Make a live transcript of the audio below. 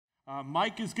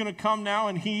Mike is going to come now,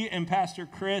 and he and Pastor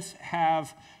Chris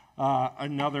have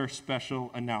another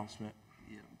special announcement.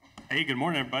 Hey, good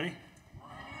morning, everybody.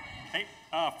 Hey,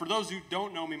 for those who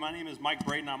don't know me, my name is Mike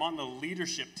Braden. I'm on the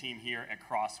leadership team here at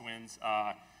Crosswinds.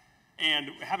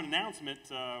 And we have an announcement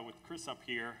with Chris up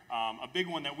here, a big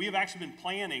one that we have actually been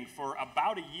planning for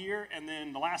about a year, and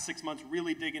then the last 6 months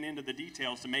really digging into the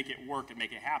details to make it work and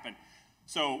make it happen.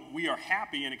 So we are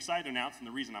happy and excited to announce, and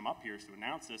the reason I'm up here is to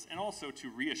announce this, and also to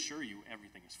reassure you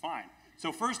everything is fine.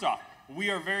 So first off,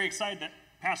 we are very excited that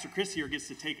Pastor Chris here gets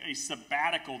to take a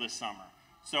sabbatical this summer.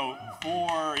 So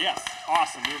yes,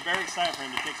 awesome. We were very excited for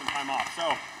him to take some time off.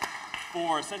 So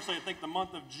for essentially, I think the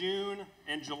month of June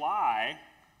and July,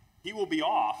 he will be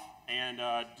off and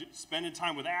spending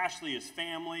time with Ashley, his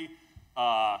family,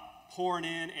 pouring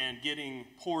in and getting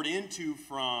poured into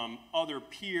from other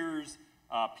peers,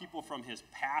 people from his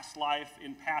past life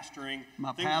in pastoring.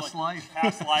 My past life?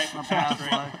 Past life in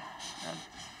pastoring.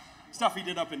 Stuff he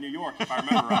did up in New York, if I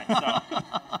remember right. So,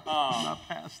 my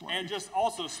past life. And just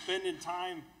also spending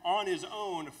time on his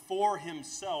own for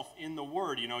himself in the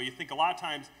Word. You know, you think a lot of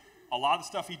times, a lot of the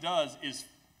stuff he does is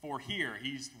for here.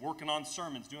 He's working on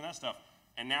sermons, doing that stuff.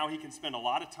 And now he can spend a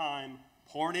lot of time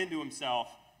pouring into himself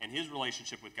and his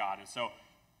relationship with God. And so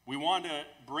we wanted to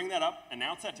bring that up,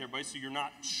 announce that to everybody so you're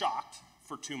not shocked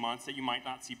for 2 months that you might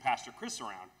not see Pastor Chris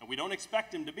around. And we don't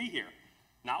expect him to be here.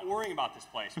 Not worrying about this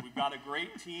place. We've got a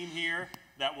great team here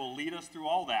that will lead us through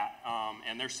all that,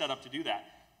 and they're set up to do that.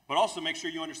 But also make sure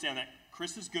you understand that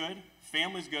Chris is good,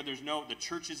 family's good. The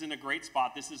church is in a great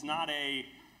spot. This is not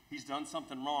he's done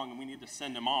something wrong and we need to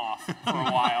send him off for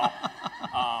a while.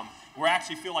 We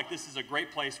actually feel like this is a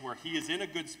great place where he is in a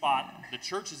good spot, the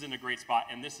church is in a great spot,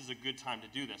 and this is a good time to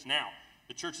do this. Now,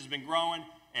 the church has been growing,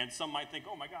 and some might think,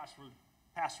 oh my gosh,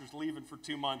 pastor's leaving for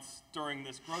 2 months during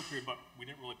this growth period, but we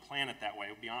didn't really plan it that way,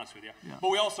 to be honest with you. Yeah. But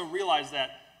we also realize that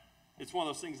it's one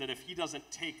of those things that if he doesn't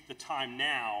take the time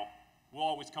now, we'll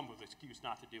always come with an excuse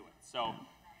not to do it. So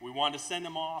we wanted to send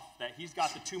him off, that he's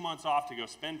got the 2 months off to go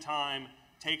spend time,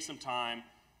 take some time.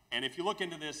 And if you look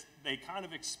into this, they kind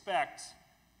of expect,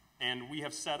 and we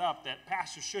have set up, that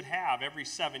pastors should have every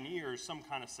 7 years some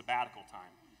kind of sabbatical time.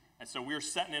 And so we're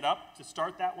setting it up to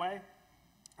start that way.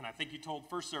 And I think you told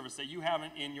first service that you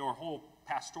haven't in your whole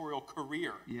pastoral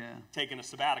career taken a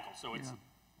sabbatical. So it's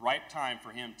right time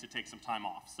for him to take some time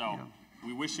off. So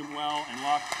we wish him well and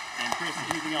luck. And Chris,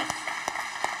 anything else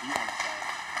you want to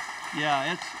say?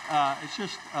 Yeah, it's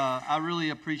just, I really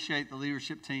appreciate the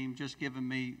leadership team just giving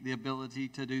me the ability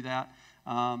to do that.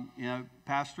 You know,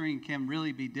 pastoring can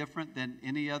really be different than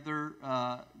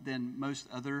than most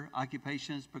other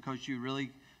occupations because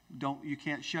you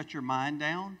can't shut your mind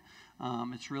down.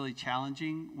 It's really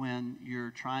challenging when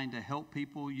you're trying to help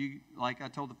people. Like I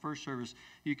told the first service,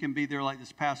 you can be there like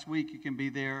this past week. You can be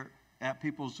there at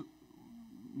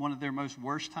one of their most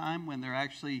worst time when they're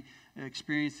actually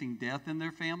experiencing death in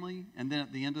their family. And then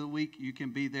at the end of the week, you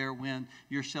can be there when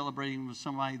you're celebrating with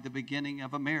somebody the beginning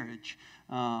of a marriage.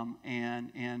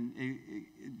 And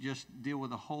just deal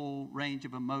with a whole range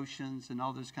of emotions and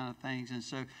all those kind of things. And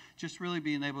so just really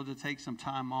being able to take some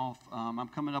time off. I'm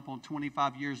coming up on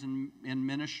 25 years in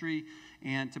ministry.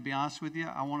 And to be honest with you,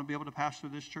 I want to be able to pastor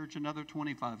this church another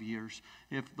 25 years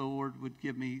if the Lord would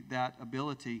give me that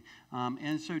ability.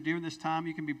 And so during this time,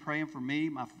 you can be praying for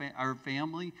me, our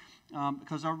family,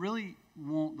 because I really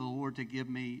want the Lord to give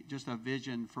me just a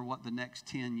vision for what the next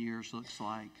 10 years looks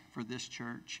like for this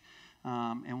church.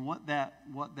 And what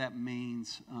that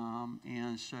means.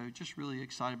 And so just really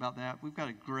excited about that. We've got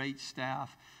a great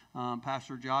staff.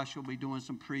 Pastor Josh will be doing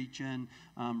some preaching.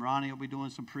 Ronnie will be doing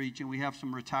some preaching. We have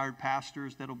some retired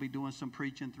pastors that will be doing some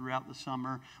preaching throughout the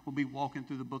summer. We'll be walking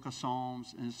through the book of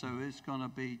Psalms. And so it's going to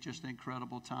be just an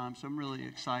incredible time. So I'm really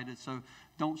excited. So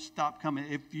don't stop coming.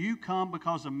 If you come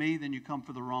because of me, then you come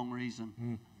for the wrong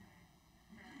reason.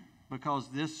 Because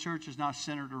this church is not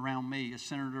centered around me. It's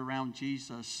centered around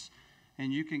Jesus.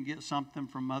 And you can get something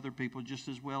from other people just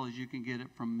as well as you can get it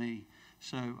from me.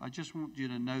 So I just want you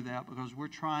to know that because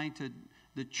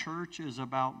the church is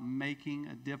about making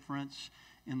a difference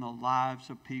in the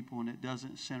lives of people, and it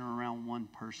doesn't center around one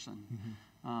person.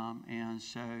 And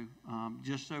so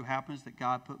just so happens that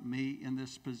God put me in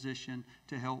this position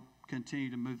to help continue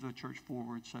to move the church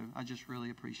forward. So I just really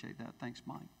appreciate that. Thanks,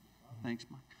 Mike. Thanks,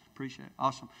 Mike. Appreciate it.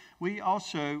 Awesome. We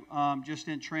also, just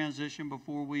in transition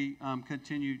before we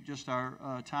continue just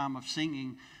our time of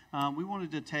singing, we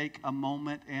wanted to take a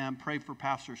moment and pray for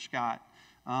Pastor Scott.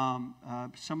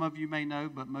 Some of you may know,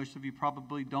 but most of you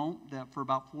probably don't, that for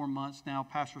about 4 months now,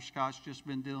 Pastor Scott's just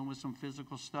been dealing with some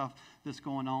physical stuff that's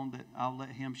going on that I'll let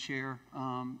him share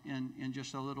in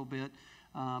just a little bit.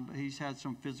 but he's had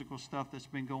some physical stuff that's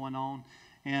been going on.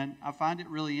 And I find it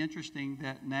really interesting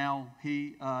that now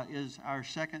he is our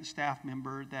second staff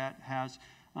member that has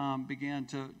began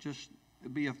to just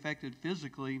be affected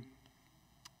physically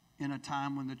in a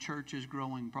time when the church is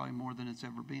growing probably more than it's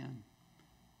ever been.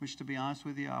 Which, to be honest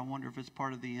with you, I wonder if it's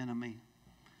part of the enemy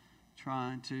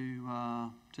trying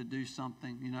to do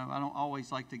something. You know, I don't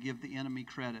always like to give the enemy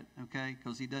credit, okay,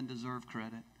 because he doesn't deserve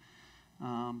credit.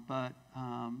 But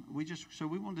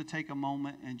we wanted to take a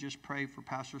moment and just pray for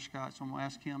Pastor Scott. So I'm going to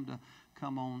ask him to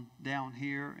come on down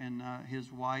here, and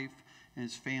his wife and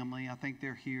his family. I think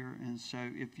they're here. And so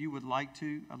if you would like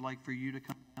to, I'd like for you to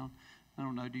come down. I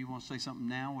don't know, do you want to say something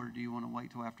now, or do you want to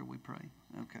wait till after we pray?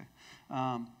 Okay.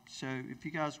 So if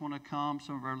you guys want to come,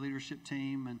 some of our leadership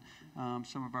team and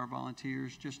some of our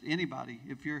volunteers, just anybody,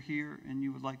 if you're here and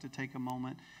you would like to take a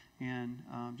moment and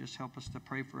just help us to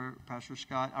pray for Pastor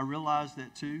Scott. I realize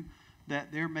that, too,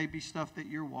 that there may be stuff that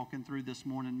you're walking through this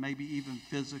morning, maybe even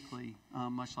physically,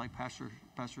 much like Pastor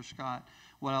Scott.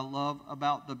 What I love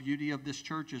about the beauty of this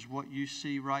church is what you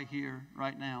see right here,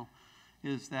 right now,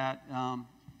 is that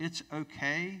it's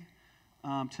okay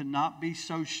to not be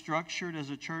so structured as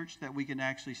a church that we can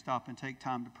actually stop and take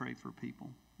time to pray for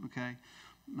people, okay?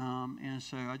 And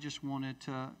so I just wanted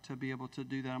to be able to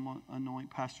do that. I'm going to anoint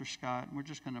Pastor Scott, and we're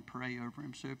just going to pray over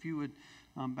him. So if you would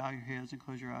bow your heads and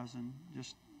close your eyes and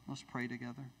just let's pray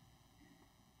together.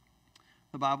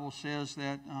 The Bible says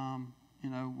that,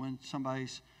 when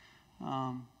somebody's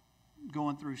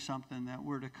going through something, that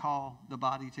we're to call the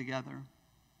body together.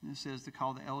 It says to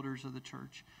call the elders of the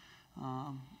church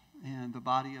and the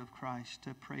body of Christ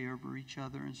to pray over each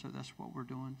other. And so that's what we're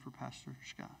doing for Pastor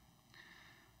Scott.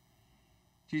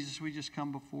 Jesus, we just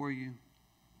come before you,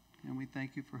 and we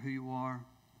thank you for who you are.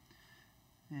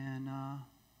 And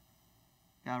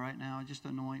God, right now, I just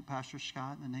anoint Pastor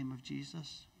Scott in the name of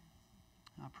Jesus.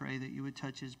 I pray that you would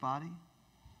touch his body.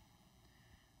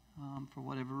 For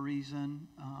whatever reason,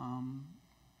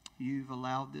 you've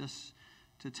allowed this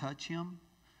to touch him.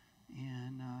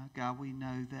 And God, we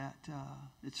know that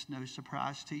it's no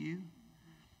surprise to you.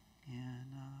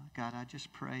 And God, I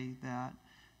just pray that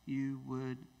you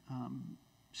would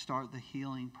start the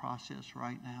healing process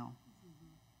right now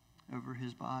over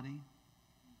his body.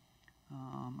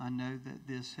 I know that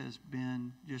this has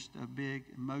been just a big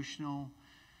emotional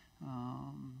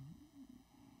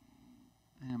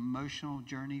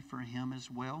journey for him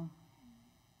as well.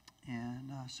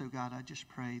 And so, God, I just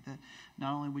pray that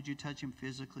not only would you touch him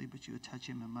physically, but you would touch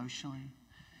him emotionally,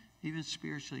 even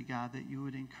spiritually, God, that you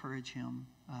would encourage him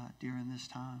during this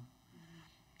time.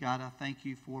 God, I thank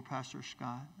you for Pastor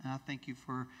Scott, and I thank you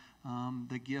for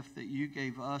the gift that you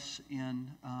gave us in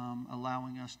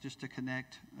allowing us just to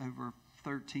connect over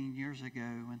 13 years ago,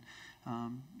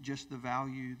 and just the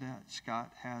value that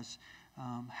Scott has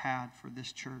had for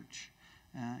this church.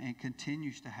 And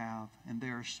continues to have. And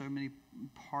there are so many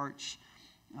parts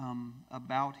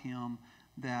about him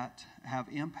that have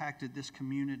impacted this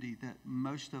community that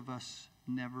most of us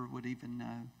never would even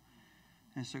know.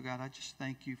 And so, God, I just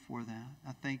thank you for that.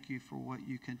 I thank you for what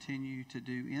you continue to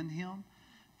do in him,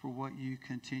 for what you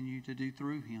continue to do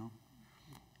through him.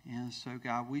 And so,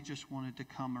 God, we just wanted to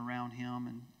come around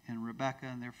him and Rebecca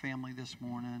and their family this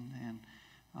morning and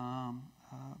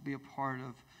be a part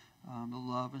of the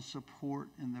love and support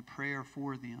and the prayer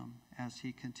for them as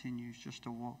he continues just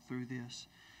to walk through this.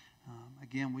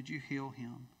 Again, would you heal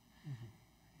him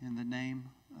in the name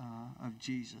of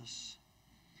Jesus?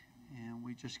 And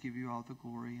we just give you all the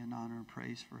glory and honor and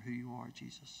praise for who you are,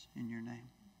 Jesus, in your name.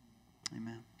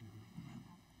 Amen.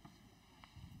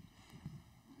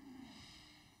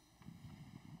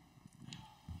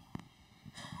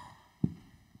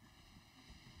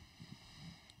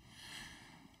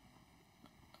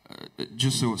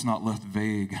 Just so it's not left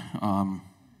vague,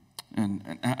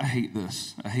 and I hate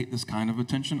this. I hate this kind of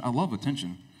attention. I love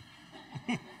attention.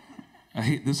 I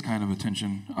hate this kind of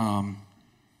attention.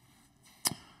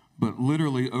 But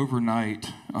literally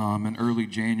overnight, in early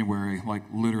January, like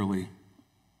literally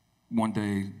one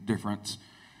day difference,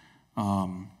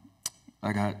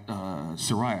 I got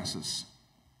psoriasis.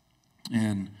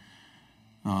 And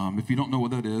if you don't know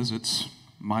what that is, it's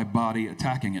my body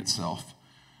attacking itself.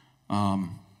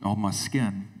 On my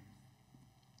skin.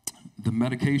 The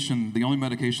medication, the only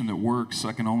medication that works,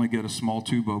 I can only get a small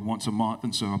tube of once a month,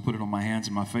 and so I put it on my hands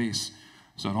and my face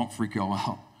so I don't freak y'all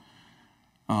out.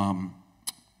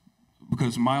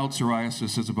 Because mild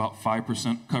psoriasis is about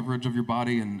 5% coverage of your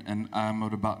body, and I'm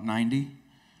at about 90.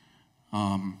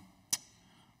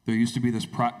 There used to be this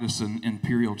practice in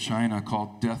Imperial China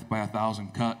called death by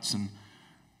 1,000 cuts, and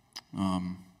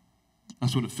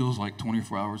that's what it feels like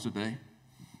 24 hours a day.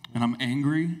 and I'm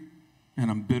angry,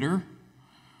 and I'm bitter.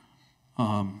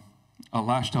 I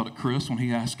lashed out at Chris when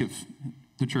he asked if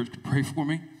the church could pray for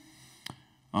me.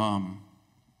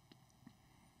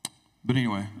 But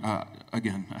anyway,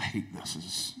 again, I hate this.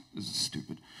 This is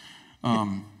stupid.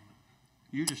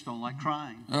 You just don't like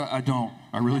crying. I don't.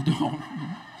 I really don't.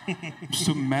 I'm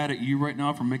so mad at you right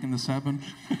now for making this happen.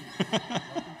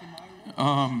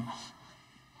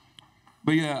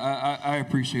 But yeah, I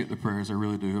appreciate the prayers. I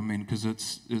really do. I mean, because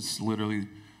it's literally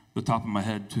the top of my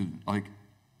head to, like,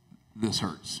 this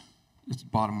hurts. It's the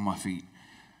bottom of my feet.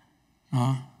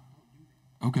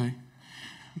 Okay.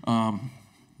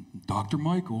 Dr.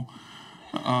 Michael.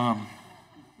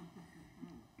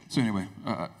 So anyway,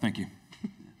 thank you.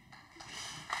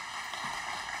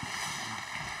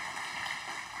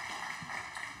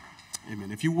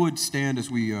 Amen. If you would stand as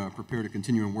we prepare to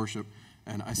continue in worship.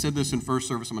 And I said this in first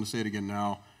service, I'm going to say it again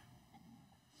now.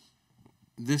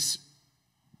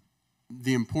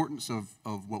 The importance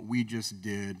of what we just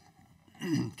did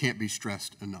can't be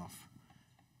stressed enough.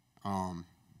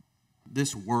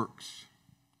 This works.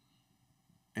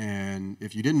 And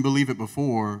if you didn't believe it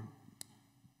before,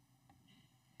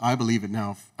 I believe it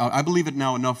now. I believe it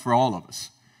now enough for all of us.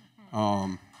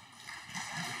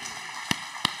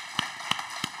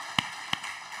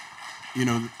 You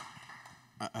know,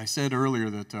 I said earlier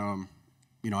that, I'm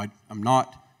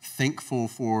not thankful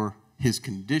for his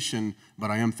condition,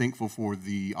 but I am thankful for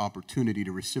the opportunity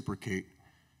to reciprocate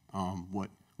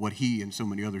what he and so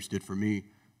many others did for me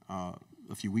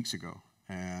a few weeks ago.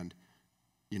 And,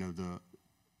 you know,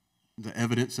 the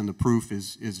evidence and the proof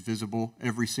is visible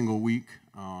every single week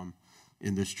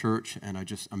in this church, and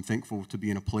I'm thankful to be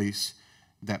in a place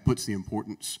that puts the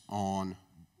importance on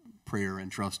prayer and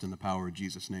trust in the power of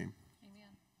Jesus' name.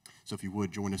 So if you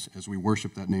would, join us as we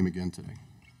worship that name again today.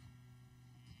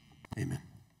 Amen.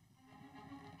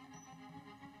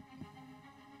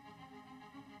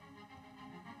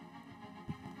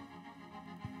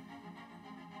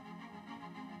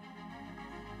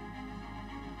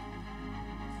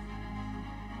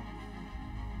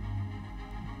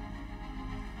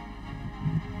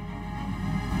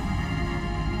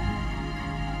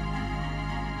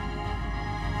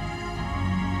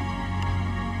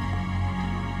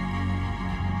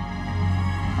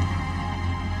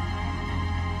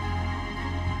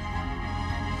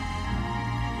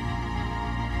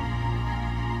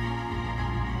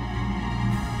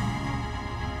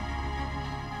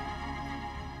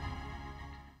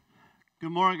 Good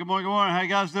morning, good morning, good morning. How you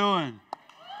guys doing?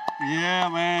 Yeah,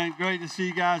 man, great to see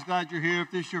you guys. Glad you're here.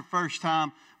 If this is your first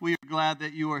time, we are glad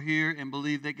that you are here and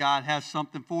believe that God has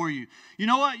something for you. You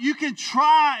know what? You can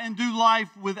try and do life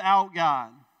without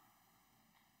God.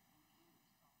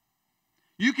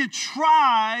 You can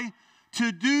try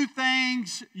to do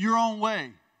things your own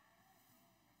way.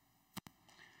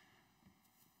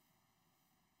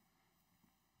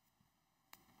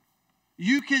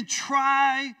 You can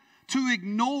try to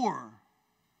ignore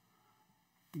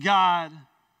God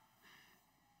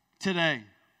today.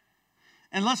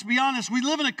 And let's be honest, we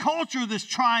live in a culture that's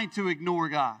trying to ignore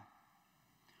God.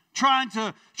 Trying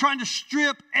to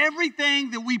strip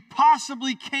everything that we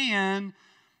possibly can,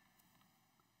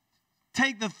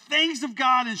 take the things of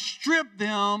God and strip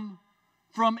them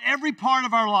from every part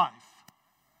of our life.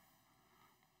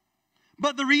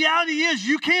 But the reality is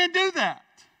you can't do that.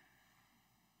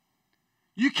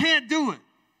 You can't do it.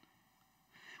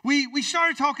 We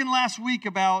started talking last week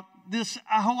about this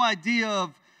whole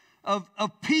idea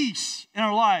of peace in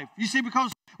our life. You see,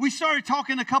 because we started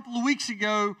talking a couple of weeks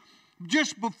ago,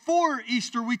 just before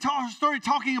Easter, we started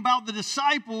talking about the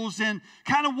disciples and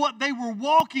kind of what they were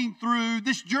walking through,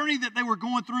 this journey that they were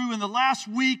going through in the last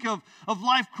week of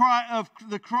life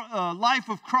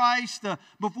of Christ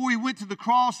before he went to the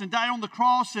cross and died on the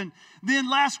cross. And then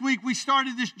last week we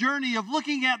started this journey of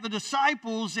looking at the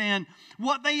disciples and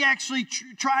what they actually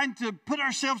trying to put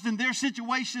ourselves in their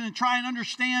situation and try and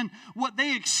understand what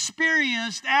they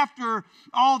experienced after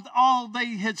all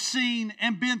they had seen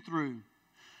and been through.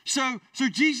 So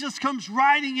Jesus comes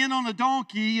riding in on a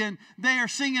donkey, and they are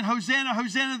singing Hosanna,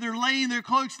 Hosanna. They're laying their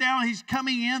cloaks down. He's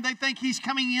coming in. They think he's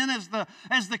coming in as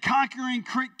the conquering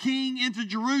king into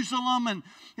Jerusalem. And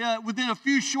within a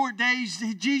few short days,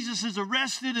 Jesus is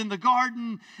arrested in the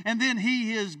garden, and then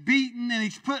he is beaten, and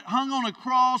he's hung on a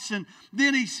cross, and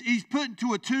then he's put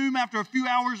into a tomb after a few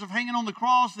hours of hanging on the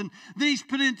cross, and then he's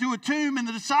put into a tomb, and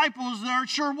the disciples aren't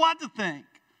sure what to think.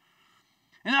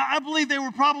 And I believe they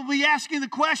were probably asking the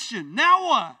question, now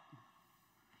what?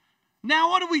 Now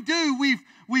what do we do?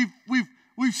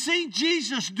 We've seen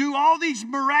Jesus do all these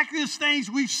miraculous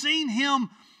things. We've seen him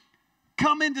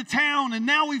come into town, and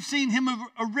now we've seen him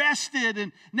arrested,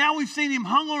 and now we've seen him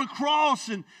hung on a cross,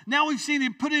 and now we've seen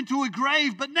him put into a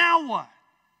grave, but now what?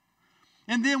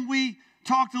 And then we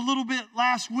talked a little bit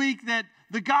last week that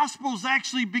the Gospels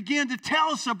actually began to tell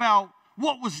us about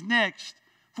what was next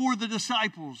for the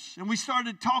disciples. And we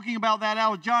started talking about that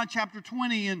out of John chapter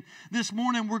 20, and this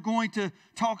morning we're going to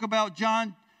talk about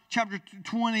John chapter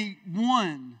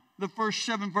 21, the first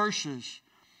 7 verses.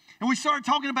 And we started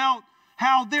talking about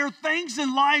how there are things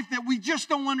in life that we just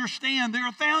don't understand. There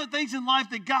are things in life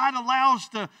that God allows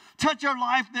to touch our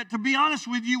life that, to be honest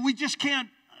with you, we just can't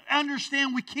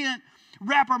understand. We can't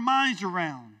wrap our minds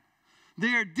around.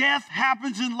 Death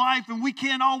happens in life, and we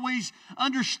can't always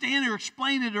understand or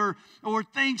explain it, or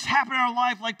things happen in our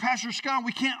life like Pastor Scott.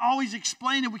 We can't always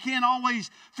explain it. We can't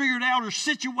always figure it out, or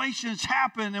situations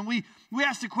happen, and we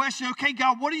ask the question, okay,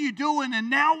 God, what are you doing, and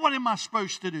now what am I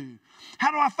supposed to do? How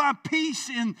do I find peace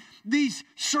in these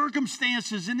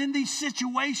circumstances and in these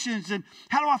situations, and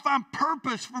how do I find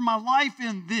purpose for my life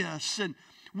in this? And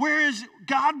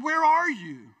God, where are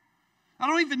you? I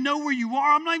don't even know where you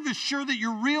are. I'm not even sure that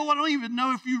you're real. I don't even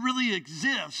know if you really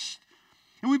exist.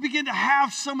 And we begin to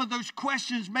have some of those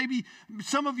questions. Maybe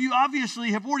some of you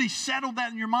obviously have already settled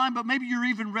that in your mind, but maybe you're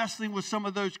even wrestling with some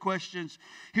of those questions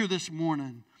here this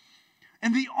morning.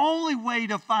 And the only way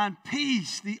to find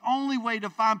peace, in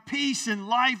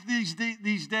life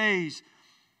these days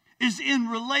is in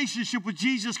relationship with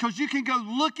Jesus, because you can go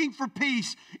looking for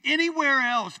peace anywhere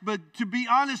else, but to be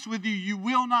honest with you, you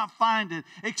will not find it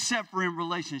except for in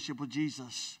relationship with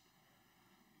Jesus.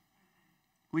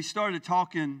 We started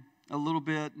talking a little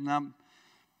bit, and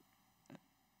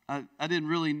I didn't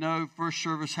really know first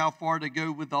service how far to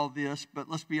go with all this, but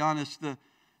let's be honest, there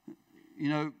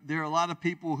are a lot of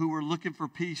people who are looking for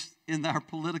peace in our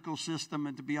political system,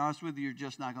 and to be honest with you, you're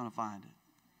just not going to find it.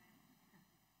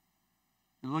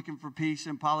 You're looking for peace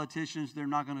in politicians, they're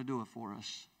not going to do it for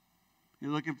us.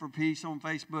 You're looking for peace on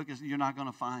Facebook, you're not going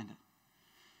to find it.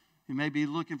 You may be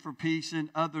looking for peace in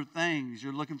other things.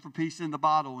 You're looking for peace in the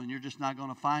bottle, and you're just not going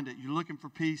to find it. You're looking for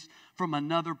peace from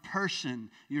another person,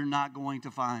 you're not going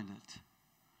to find it.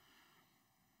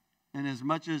 And as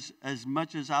much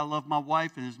as I love my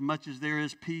wife, and as much as there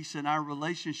is peace in our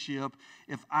relationship,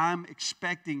 if I'm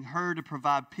expecting her to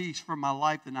provide peace for my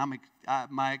life, then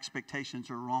my expectations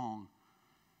are wrong.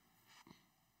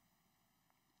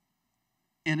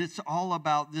 And it's all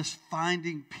about this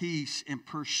finding peace and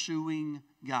pursuing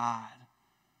God.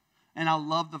 And I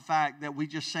love the fact that we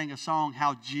just sang a song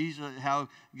how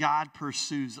God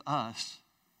pursues us.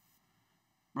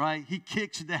 Right? He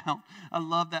kicks down. I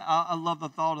love that. I love the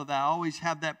thought of that. I always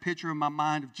have that picture in my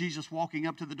mind of Jesus walking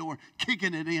up to the door,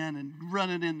 kicking it in and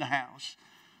running in the house.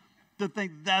 To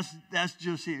think that's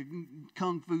just it.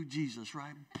 Kung Fu Jesus,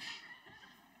 right?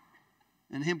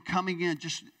 And him coming in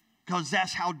just because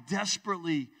that's how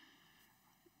desperately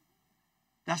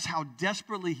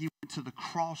he went to the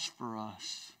cross for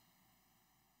us.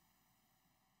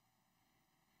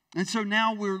 And so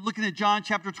now we're looking at John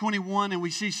chapter 21, and we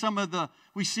see some of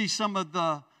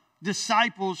the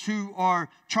disciples who are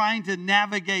trying to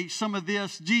navigate some of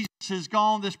this. Jesus is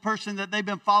gone, this person that they've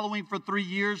been following for 3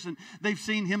 years, and they've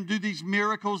seen him do these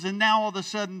miracles, and now all of a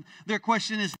sudden their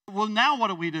question is, well, now what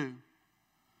do we do?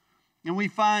 And we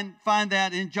find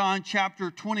that in John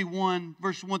chapter 21,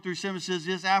 verse 1 through 7 says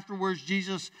this: afterwards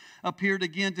Jesus appeared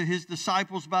again to his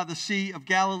disciples by the Sea of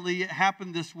Galilee. It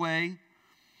happened this way.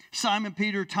 Simon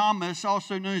Peter, Thomas,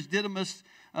 also known as Didymus,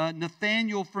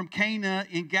 Nathanael from Cana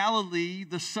in Galilee,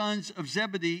 the sons of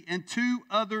Zebedee, and 2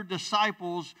 other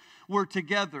disciples were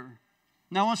together.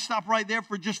 Now I want to stop right there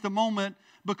for just a moment,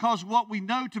 because what we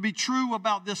know to be true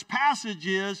about this passage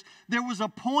is there was a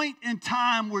point in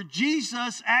time where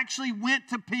Jesus actually went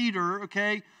to Peter,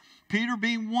 okay? Peter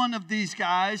being one of these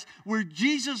guys, where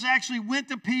Jesus actually went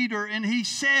to Peter and he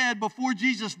said, before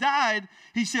Jesus died,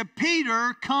 he said,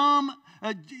 Peter, come.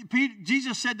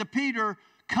 Jesus said to Peter,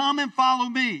 come and follow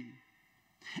me.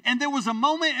 And there was a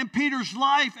moment in Peter's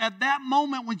life at that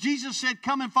moment when Jesus said,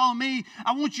 come and follow me.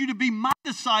 I want you to be my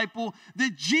disciple.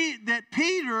 That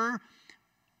Peter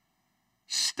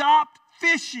stopped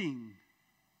fishing.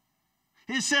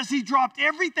 It says he dropped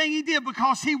everything he did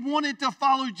because he wanted to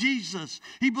follow Jesus.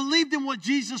 He believed in what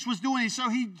Jesus was doing. So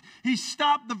he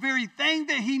stopped the very thing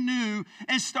that he knew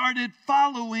and started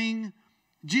following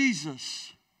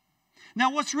Jesus.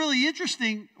 Now, what's really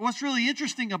interesting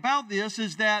about this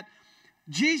is that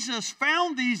Jesus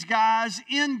found these guys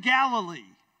in Galilee.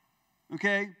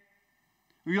 Okay?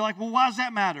 You're like, well, why does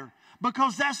that matter?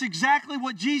 Because that's exactly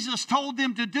what Jesus told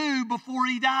them to do before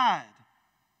he died.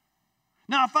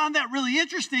 Now, I find that really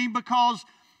interesting because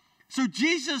So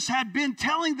Jesus had been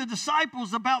telling the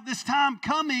disciples about this time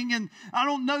coming, and I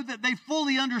don't know that they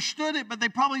fully understood it, but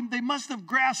they must have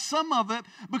grasped some of it,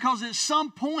 because at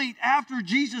some point after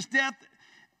Jesus' death,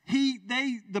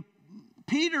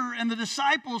 Peter and the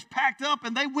disciples packed up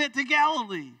and they went to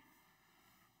Galilee.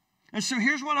 And so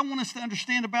here's what I want us to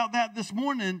understand about that this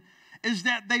morning, is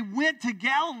that they went to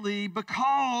Galilee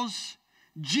because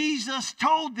Jesus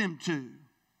told them to.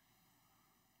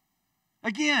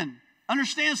 Again,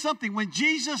 understand something. When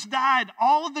Jesus died,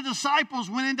 all of the disciples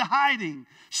went into hiding.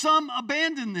 Some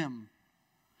abandoned them.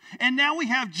 And now we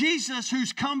have Jesus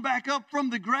who's come back up from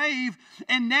the grave,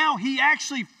 and now he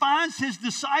actually finds his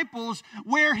disciples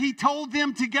where he told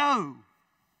them to go.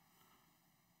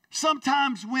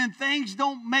 Sometimes when things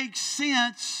don't make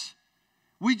sense,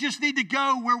 we just need to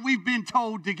go where we've been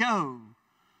told to go.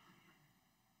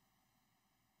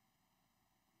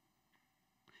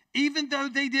 Even though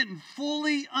they didn't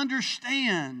fully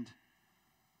understand,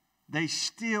 they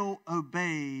still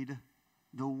obeyed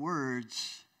the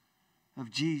words of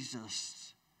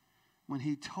Jesus when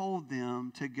he told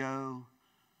them to go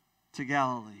to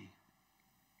Galilee.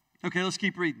 Okay, let's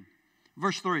keep reading.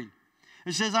 Verse 3.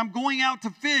 It says, "I'm going out to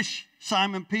fish,"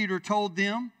 Simon Peter told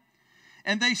them.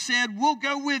 And they said, "We'll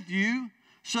go with you."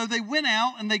 So they went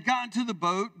out and they got into the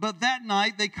boat, but that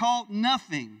night they caught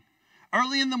nothing.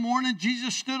 Early in the morning,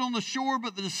 Jesus stood on the shore,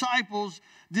 but the disciples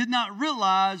did not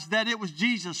realize that it was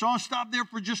Jesus. So I'll stop there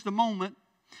for just a moment.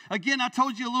 Again, I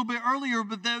told you a little bit earlier,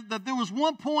 but that there was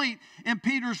one point in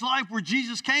Peter's life where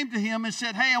Jesus came to him and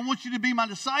said, "Hey, I want you to be my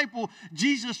disciple."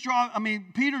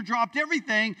 Peter dropped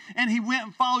everything and he went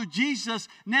and followed Jesus.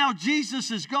 Now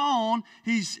Jesus is gone.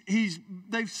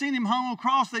 They've seen him hung on a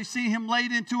cross. They've seen him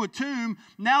laid into a tomb.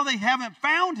 Now they haven't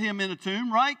found him in a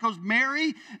tomb, right? Because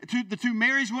the two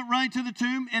Marys went running to the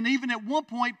tomb, and even at one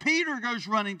point, Peter goes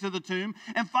running to the tomb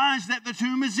and finds that the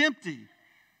tomb is empty.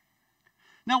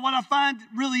 Now, what I find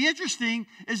really interesting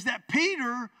is that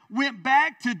Peter went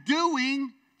back to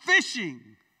doing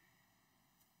fishing.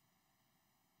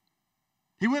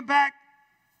 He went back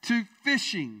to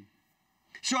fishing.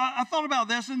 So I thought about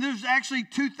this, and there's actually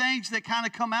two things that kind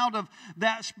of come out of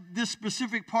this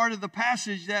specific part of the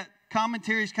passage that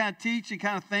commentaries kind of teach and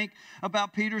kind of think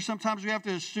about Peter. Sometimes we have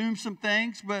to assume some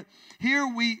things, but here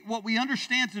what we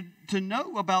understand to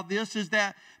know about this is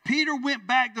that Peter went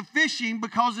back to fishing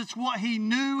because it's what he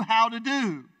knew how to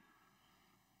do.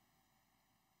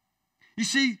 You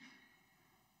see,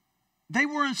 they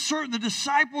were uncertain. The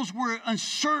disciples were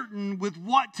uncertain with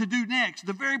what to do next.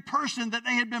 The very person that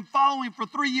they had been following for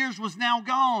 3 years was now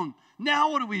gone.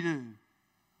 Now what do we do?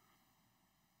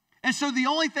 And so the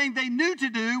only thing they knew to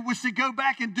do was to go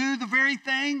back and do the very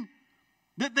thing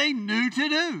that they knew to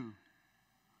do.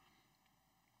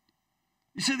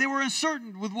 You see, they were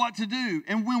uncertain with what to do.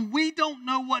 And when we don't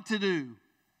know what to do,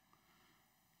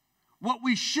 what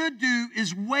we should do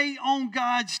is wait on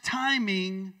God's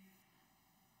timing,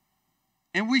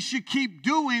 and we should keep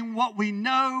doing what we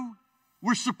know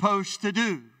we're supposed to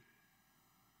do.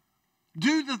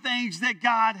 Do the things that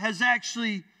God has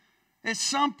actually at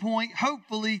some point,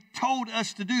 hopefully, told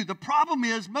us to do. The problem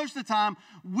is, most of the time,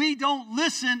 we don't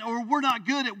listen, or we're not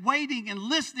good at waiting and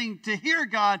listening to hear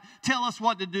God tell us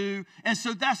what to do. And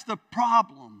so that's the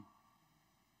problem.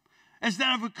 Is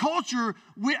that of a culture,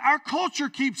 our culture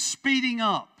keeps speeding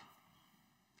up.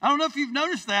 I don't know if you've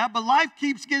noticed that, but life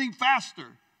keeps getting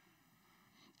faster.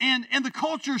 And the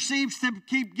culture seems to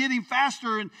keep getting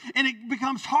faster, and it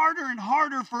becomes harder and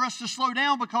harder for us to slow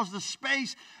down because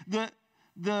the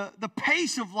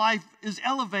pace of life is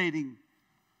elevating.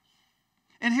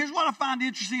 And here's what I find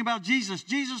interesting about Jesus.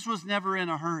 Jesus was never in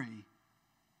a hurry.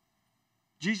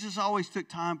 Jesus always took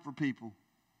time for people.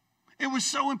 It was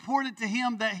so important to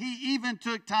him that he even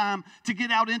took time to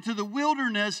get out into the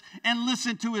wilderness and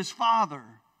listen to his Father.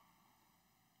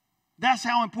 That's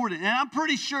how important. And I'm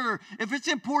pretty sure if it's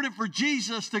important for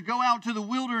Jesus to go out to the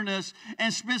wilderness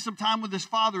and spend some time with his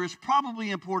Father, it's probably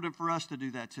important for us to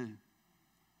do that too.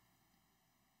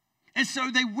 And so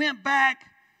they went back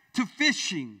to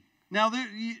fishing. Now,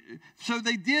 so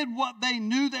they did what they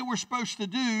knew they were supposed to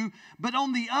do. But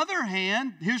on the other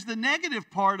hand, here's the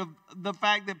negative part of the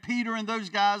fact that Peter and those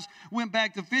guys went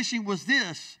back to fishing was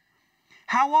this.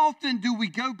 How often do we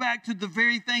go back to the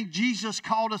very thing Jesus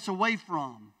called us away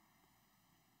from?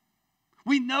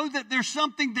 We know that there's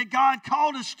something that God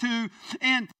called us to,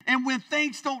 and when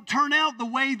things don't turn out the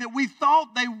way that we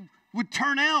thought they would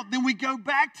turn out, then we go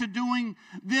back to doing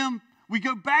them. We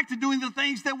go back to doing the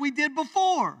things that we did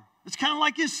before. It's kind of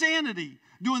like insanity,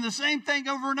 doing the same thing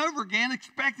over and over again,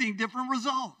 expecting different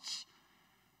results.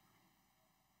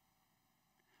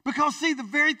 Because, see, the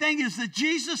very thing is that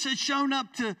Jesus had shown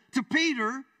up to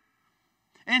Peter,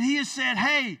 and he has said,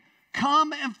 hey,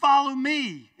 come and follow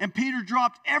me. And Peter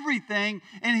dropped everything,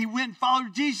 and he went and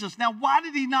followed Jesus. Now, why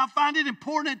did he not find it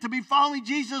important to be following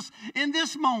Jesus in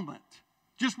this moment?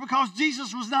 Just because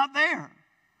Jesus was not there.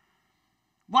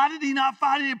 Why did he not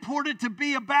find it important to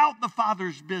be about the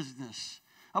Father's business?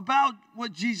 About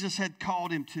what Jesus had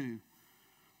called him to?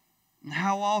 And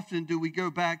how often do we go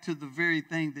back to the very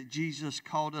thing that Jesus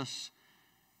called us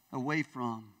away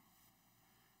from?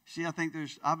 See, I think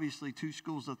there's obviously two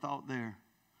schools of thought there.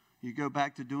 You go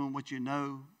back to doing what you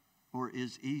know or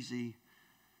is easy,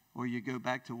 or you go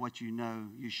back to what you know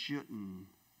you shouldn't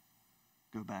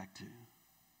go back to.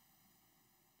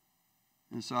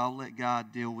 And so I'll let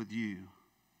God deal with you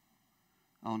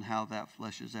on how that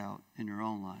fleshes out in your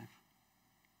own life.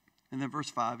 And then verse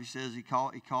 5, he says, he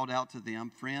called out to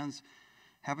them, friends,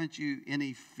 haven't you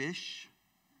any fish?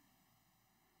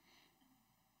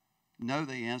 No,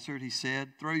 they answered. He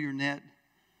said, throw your net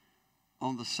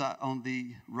on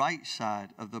the right side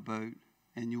of the boat,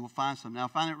 and you will find some. Now, I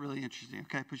find it really interesting.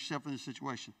 Okay, put yourself in this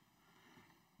situation.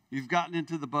 You've gotten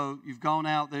into the boat. You've gone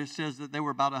out there. It says that they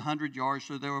were about 100 yards,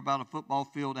 so they were about a football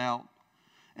field out.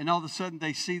 And all of a sudden,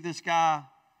 they see this guy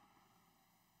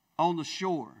on the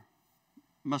shore.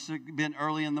 Must have been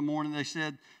early in the morning. They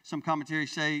said, some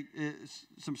commentaries say,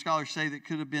 some scholars say that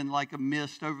could have been like a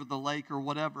mist over the lake or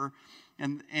whatever.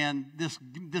 And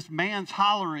this man's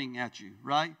hollering at you,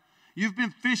 right? You've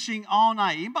been fishing all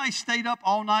night. Anybody stayed up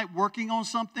all night working on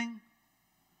something?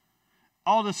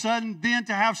 All of a sudden, then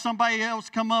to have somebody else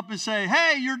come up and say,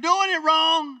 hey, you're doing it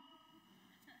wrong.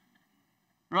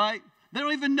 Right? They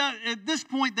don't even know, at this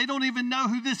point, they don't even know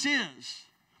who this is.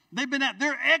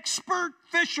 They're expert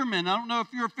fishermen. I don't know if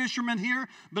you're a fisherman here,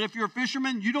 but if you're a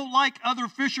fisherman, you don't like other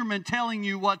fishermen telling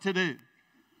you what to do.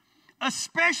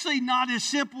 Especially not as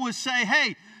simple as say,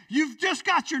 hey, you've just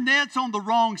got your nets on the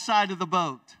wrong side of the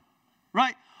boat.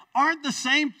 Right? Aren't the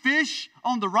same fish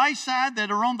on the right side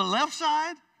that are on the left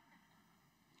side?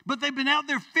 But they've been out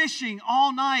there fishing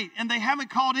all night and they haven't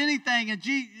caught anything. And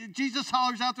Jesus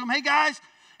hollers out to them, hey guys,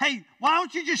 hey, why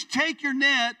don't you just take your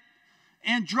net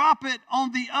and drop it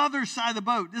on the other side of the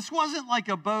boat? This wasn't like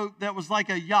a boat that was like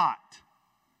a yacht.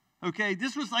 Okay,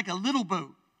 this was like a little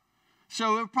boat.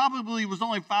 So it probably was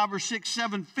only 5 or 6,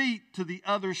 7 feet to the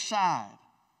other side.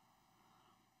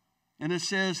 And it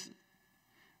says,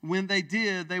 when they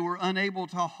did, they were unable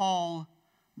to haul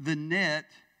the net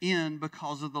in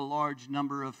because of the large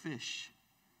number of fish.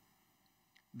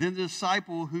 Then the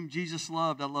disciple whom Jesus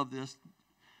loved, I love this,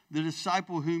 the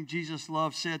disciple whom Jesus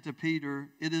loved said to Peter,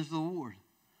 it is the Lord.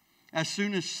 As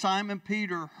soon as Simon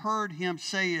Peter heard him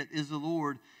say it is the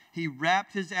Lord, he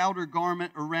wrapped his outer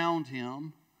garment around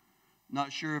him.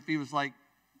 Not sure if he was like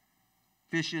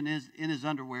fishing in his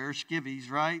underwear,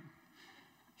 skivvies, right?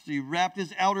 So he wrapped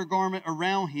his outer garment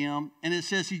around him, and it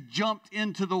says he jumped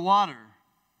into the water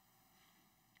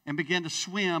and began to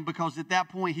swim because at that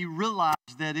point he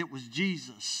realized that it was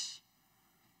Jesus.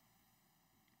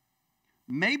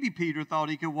 Maybe Peter thought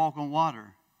he could walk on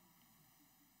water.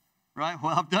 Right?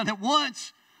 Well, I've done it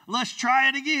once. Let's try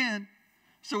it again.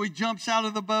 So he jumps out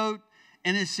of the boat,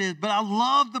 and it says, but I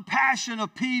love the passion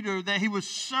of Peter that he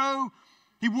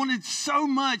wanted so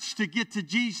much to get to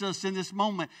Jesus in this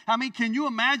moment. I mean, can you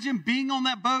imagine being on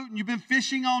that boat and you've been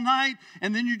fishing all night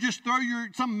and then you just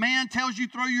some man tells you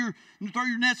throw your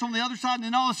nets on the other side and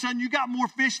then all of a sudden you got more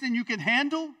fish than you can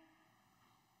handle?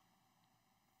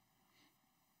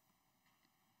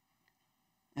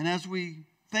 And as we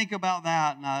think about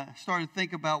that, and I started to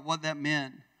think about what that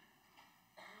meant,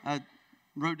 I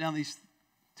wrote down these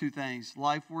two things.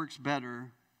 Life works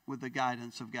better with the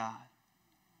guidance of God.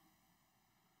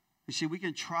 You see, we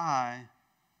can try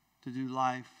to do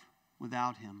life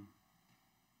without Him.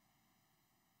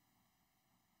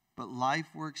 But life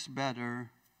works better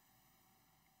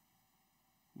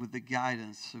with the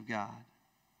guidance of God.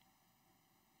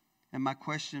 And my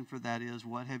question for that is,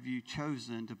 what have you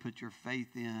chosen to put your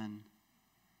faith in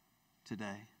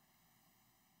today?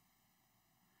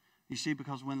 You see,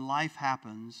 because when life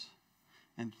happens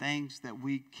and things that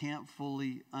we can't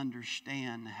fully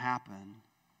understand happen,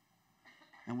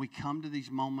 and we come to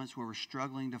these moments where we're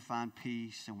struggling to find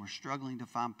peace and we're struggling to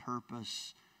find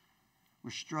purpose,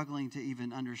 we're struggling to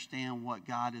even understand what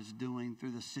God is doing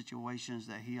through the situations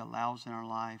that He allows in our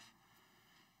life,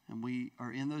 and we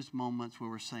are in those moments where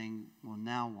we're saying, well,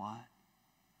 now what?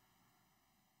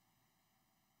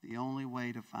 The only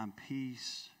way to find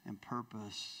peace and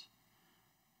purpose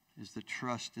is to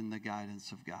trust in the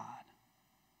guidance of God.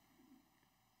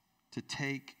 To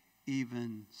take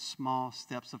even small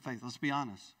steps of faith. Let's be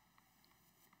honest.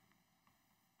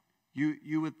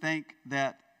 You would think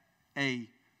that a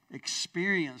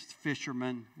experienced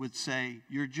fisherman would say,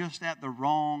 you're just at the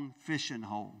wrong fishing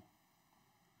hole.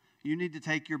 You need to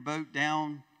take your boat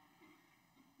down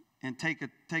and take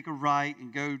a right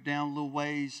and go down a little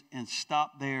ways and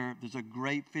stop there. There's a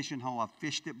great fishing hole. I've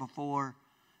fished it before,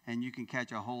 and you can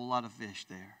catch a whole lot of fish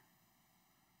there.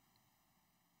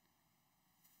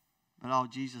 But all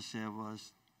Jesus said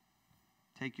was,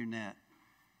 take your net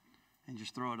and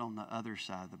just throw it on the other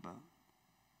side of the boat.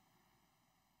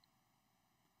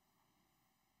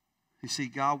 You see,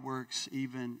 God works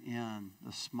even in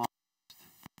the smallest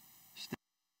steps.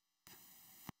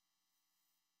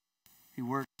 He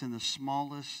works in the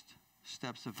smallest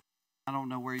steps of. I don't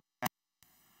know where you're at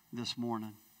this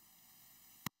morning.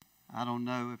 I don't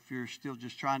know if you're still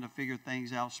just trying to figure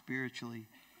things out spiritually.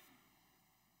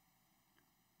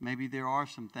 Maybe there are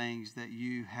some things that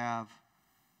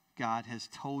God has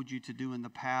told you to do in the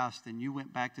past, and you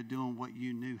went back to doing what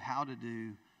you knew how to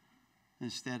do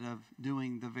instead of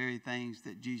doing the very things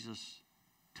that Jesus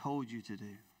told you to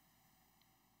do.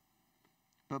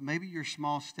 But maybe your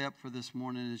small step for this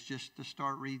morning is just to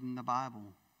start reading the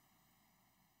Bible.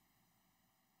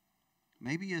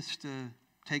 Maybe it's to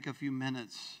take a few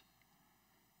minutes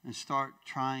and start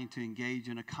trying to engage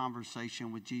in a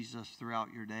conversation with Jesus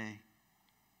throughout your day.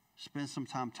 Spend some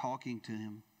time talking to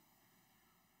him.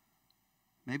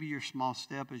 Maybe your small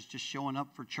step is just showing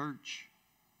up for church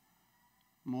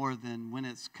more than when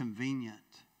it's convenient.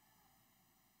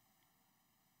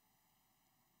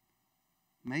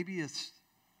 Maybe it's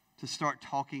to start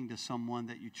talking to someone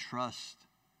that you trust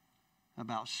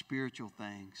about spiritual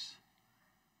things,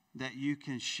 that you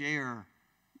can share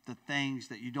the things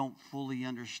that you don't fully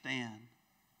understand.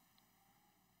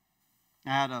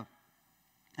 I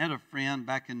had a friend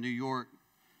back in New York,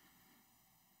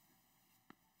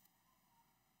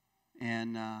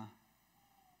 and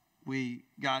we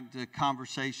got into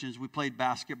conversations. We played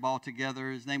basketball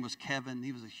together. His name was Kevin.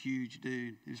 He was a huge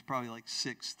dude. He was probably like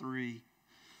 6'3",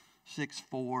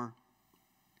 6'4".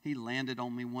 He landed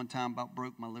on me one time, about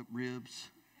broke my ribs.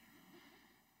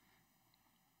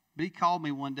 But he called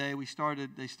me one day.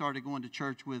 They started going to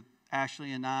church with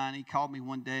Ashley and I, and he called me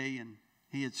one day, and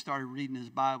he had started reading his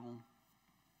Bible.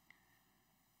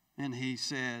 And he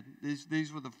said,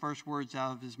 these were the first words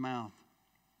out of his mouth.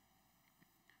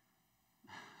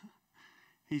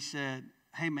 He said,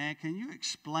 hey man, can you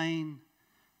explain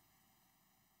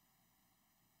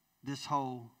this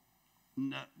whole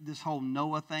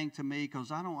Noah thing to me?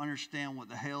 Because I don't understand what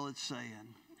the hell it's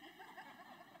saying.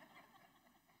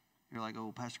 You're like,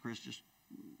 oh, Pastor Chris just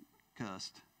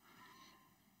cussed.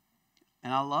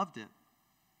 And I loved it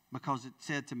because it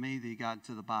said to me that he got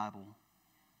into the Bible.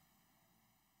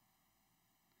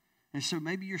 And so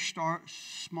maybe your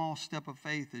small step of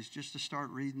faith is just to start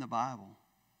reading the Bible.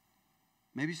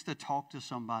 Maybe it's to talk to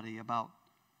somebody about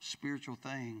spiritual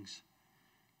things.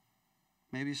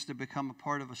 Maybe it's to become a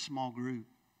part of a small group.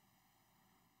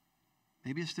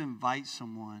 Maybe it's to invite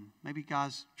someone. Maybe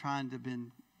God's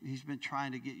He's been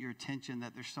trying to get your attention,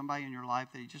 that there's somebody in your life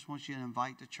that he just wants you to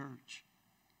invite to church.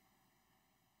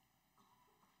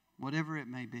 Whatever it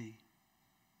may be.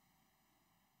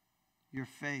 Your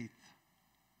faith,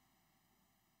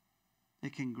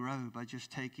 it can grow by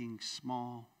just taking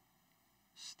small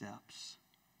steps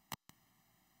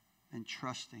and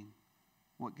trusting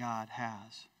what God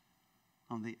has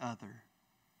on the other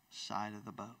side of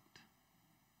the boat.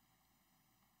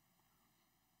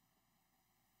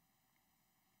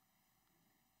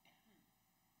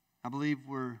 I believe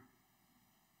we're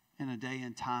in a day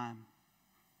and time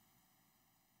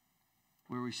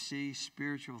where we see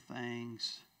spiritual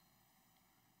things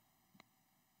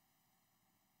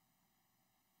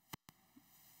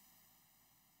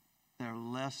that are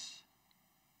less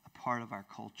a part of our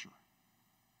culture.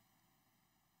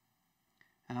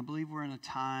 And I believe we're in a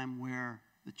time where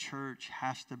the church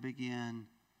has to begin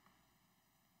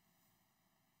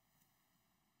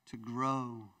to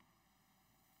grow.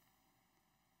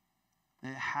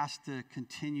 It has to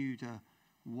continue to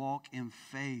walk in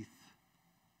faith.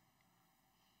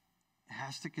 It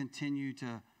has to continue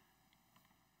to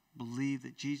believe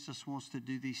that Jesus wants to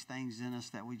do these things in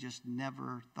us that we just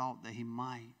never thought that he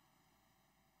might.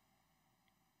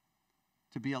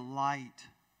 To be a light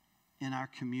in our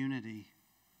community.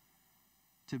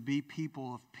 To be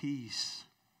people of peace.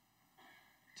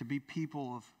 To be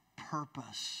people of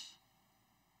purpose.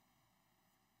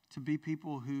 To be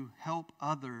people who help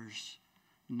others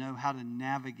know how to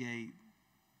navigate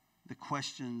the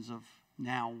questions of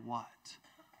now what?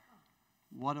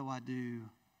 What do I do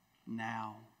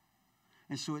now?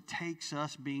 And so it takes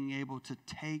us being able to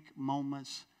take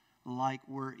moments like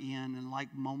we're in and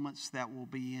like moments that we'll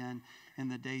be in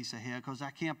the days ahead, because I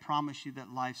can't promise you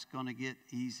that life's going to get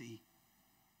easy.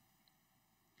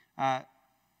 I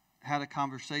had a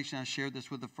conversation. I shared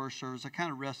this with the first service. I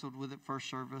kind of wrestled with it first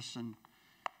service,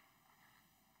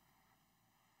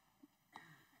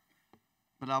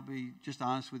 but I'll be just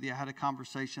honest with you. I had a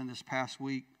conversation this past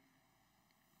week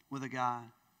with a guy.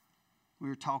 We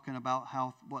were talking about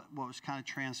what was kind of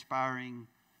transpiring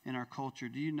in our culture.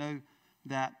 Do you know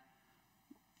that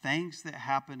things that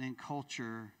happen in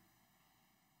culture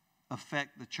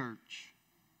affect the church?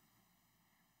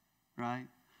 Right?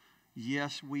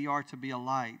 Yes, we are to be a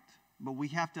light, but we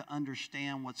have to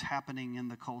understand what's happening in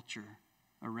the culture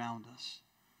around us.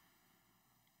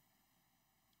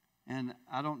 And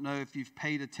I don't know if you've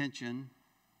paid attention,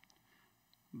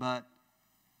 but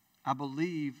I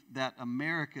believe that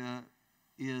America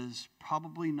is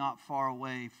probably not far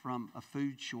away from a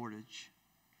food shortage.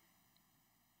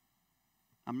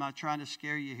 I'm not trying to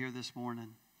scare you here this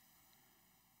morning,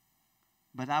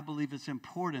 but I believe it's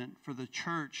important for the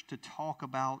church to talk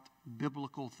about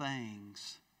biblical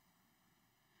things.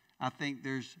 I think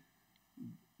there's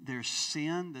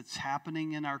sin that's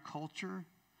happening in our culture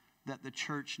that the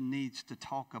church needs to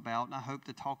talk about, and I hope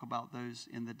to talk about those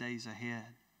in the days ahead.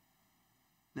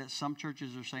 That some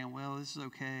churches are saying, well, this is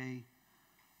okay,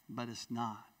 but it's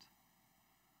not.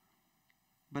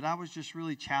 But I was just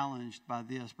really challenged by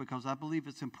this, because I believe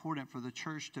it's important for the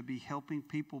church to be helping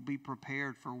people be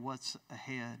prepared for what's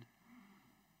ahead.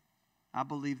 I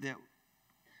believe that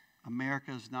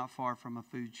America is not far from a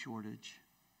food shortage.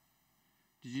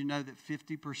 Did you know that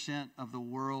 50% of the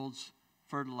world's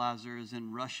fertilizer is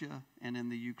in Russia and in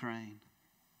the Ukraine?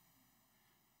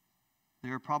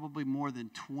 There are probably more than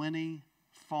 20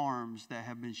 farms that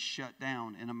have been shut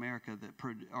down in America that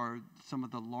are some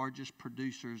of the largest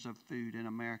producers of food in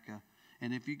America.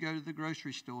 And if you go to the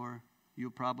grocery store,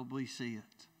 you'll probably see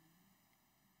it.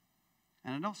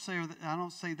 And I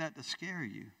don't say that to scare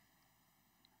you.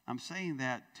 I'm saying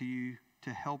that to you to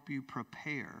help you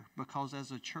prepare, because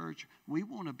as a church, we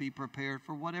want to be prepared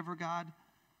for whatever God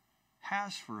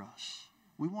has for us.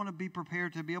 We want to be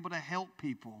prepared to be able to help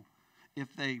people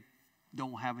if they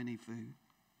don't have any food.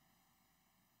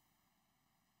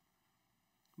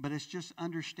 But it's just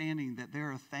understanding that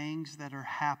there are things that are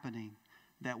happening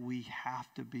that we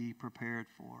have to be prepared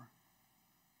for.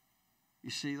 You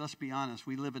see, let's be honest,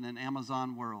 we live in an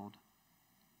Amazon world.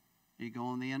 You go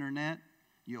on the internet,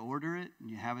 you order it, and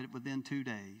you have it within 2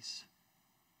 days.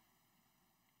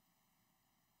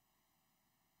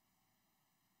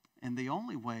 And the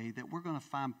only way that we're going to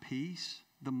find peace,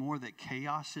 the more that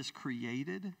chaos is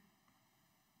created,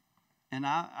 and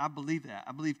I believe that.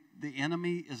 I believe the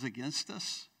enemy is against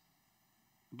us.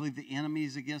 I believe the enemy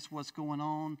is against what's going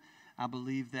on. I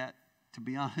believe that, to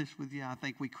be honest with you, I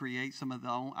think we create some of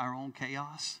our own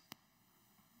chaos.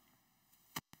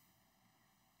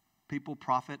 People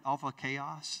profit off of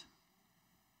chaos.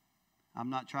 I'm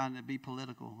not trying to be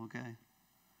political, okay?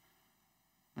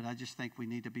 But I just think we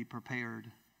need to be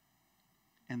prepared.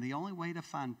 And the only way to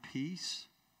find peace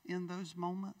in those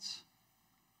moments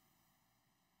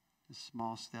is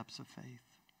small steps of faith.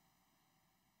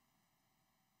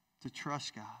 To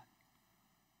trust God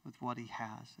with what He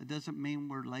has. It doesn't mean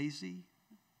we're lazy.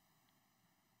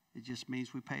 It just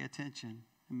means we pay attention.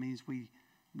 It means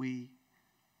we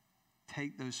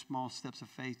take those small steps of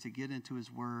faith to get into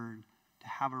His Word, to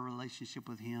have a relationship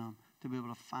with Him, to be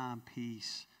able to find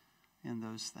peace in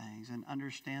those things and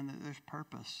understand that there's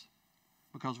purpose.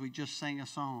 Because we just sang a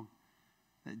song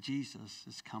that Jesus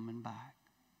is coming back.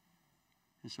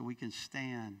 And so we can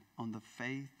stand on the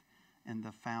faith and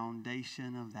the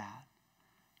foundation of that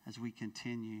as we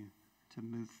continue to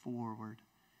move forward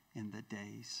in the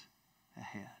days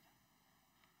ahead.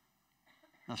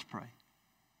 Let's pray.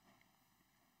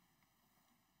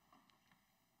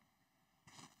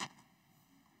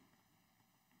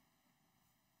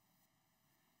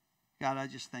 God, I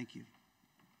just thank you.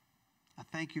 I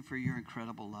thank you for your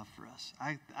incredible love for us.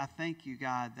 I thank you,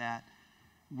 God, that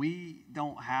we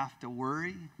don't have to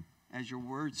worry, as your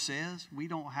word says. We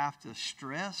don't have to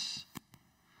stress.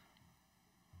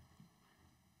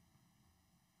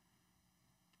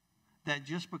 That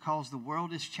just because the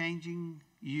world is changing,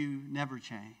 you never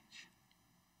change.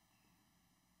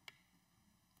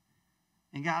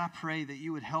 And God, I pray that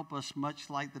you would help us, much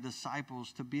like the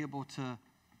disciples, to be able to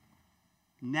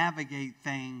navigate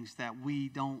things that we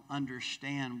don't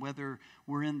understand, whether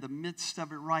we're in the midst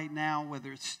of it right now,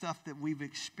 whether it's stuff that we've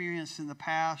experienced in the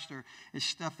past, or it's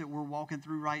stuff that we're walking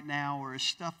through right now, or it's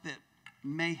stuff that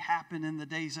may happen in the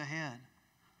days ahead.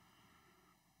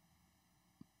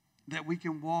 That we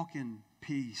can walk in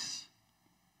peace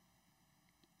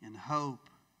in hope,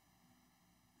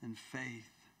 in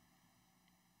faith.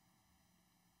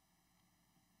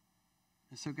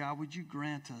 And so, God, would you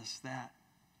grant us that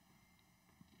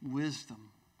wisdom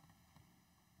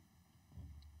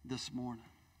this morning?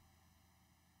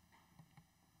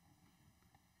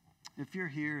 If you're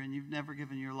here and you've never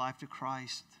given your life to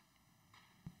Christ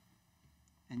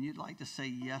and you'd like to say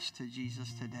yes to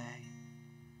Jesus today,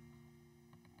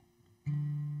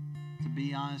 to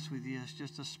be honest with you, it's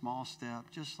just a small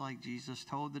step, just like Jesus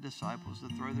told the disciples to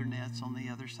throw their nets on the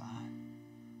other side.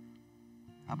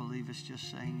 I believe it's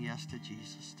just saying yes to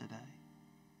Jesus today.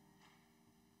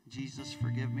 Jesus,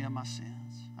 forgive me of my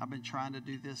sins. I've been trying to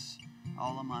do this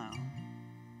all on my own.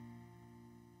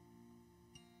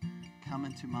 Come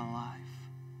into my life.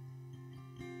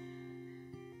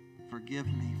 Forgive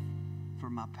me for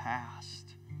my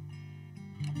past.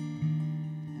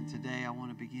 And today I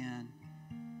want to begin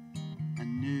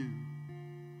anew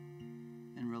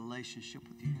in relationship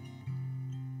with you.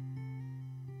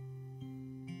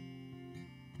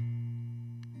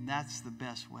 And that's the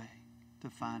best way to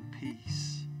find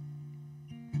peace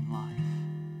in life.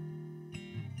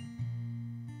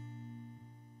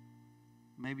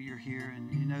 Maybe you're here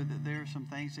and you know that there are some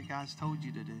things that God's told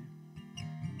you to do,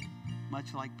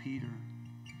 much like Peter.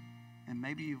 And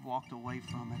maybe you've walked away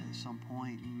from it at some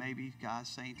point, and maybe God's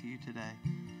saying to you today,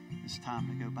 it's time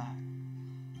to go back.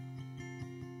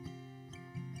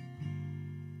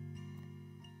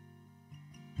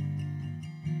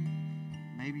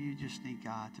 Maybe you just need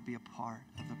God to be a part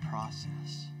of the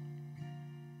process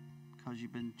because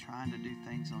you've been trying to do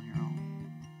things on your own.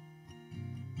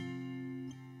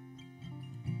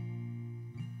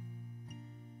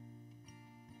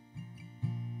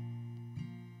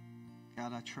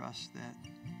 God, I trust that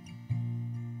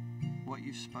what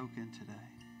you've spoken today,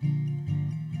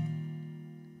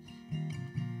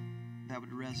 that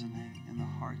would resonate in the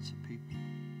hearts of people.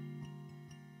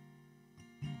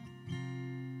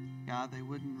 God, they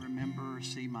wouldn't remember or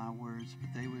see my words,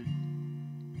 but they would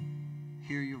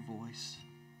hear your voice.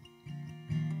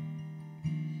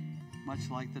 Much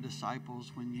like the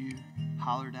disciples, when you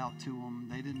hollered out to them,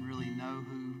 they didn't really know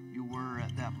who you were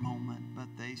at that moment, but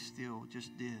they still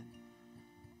just did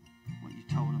what you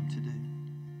told them to do.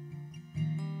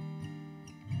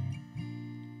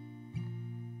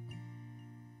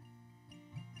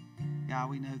 God,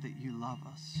 we know that you love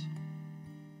us.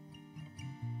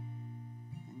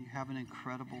 And you have an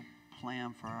incredible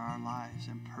plan for our lives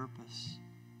and purpose.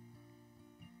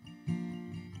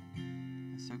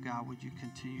 And so, God, would you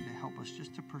continue to help us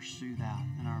just to pursue that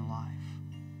in our life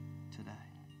today?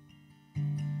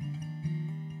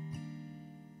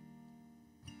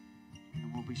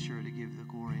 And we'll be sure to give you the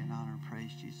glory and honor and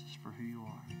praise, Jesus, for who you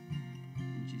are.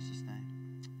 In Jesus' name,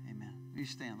 amen. You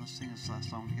stand. Let's sing this last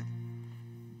song together.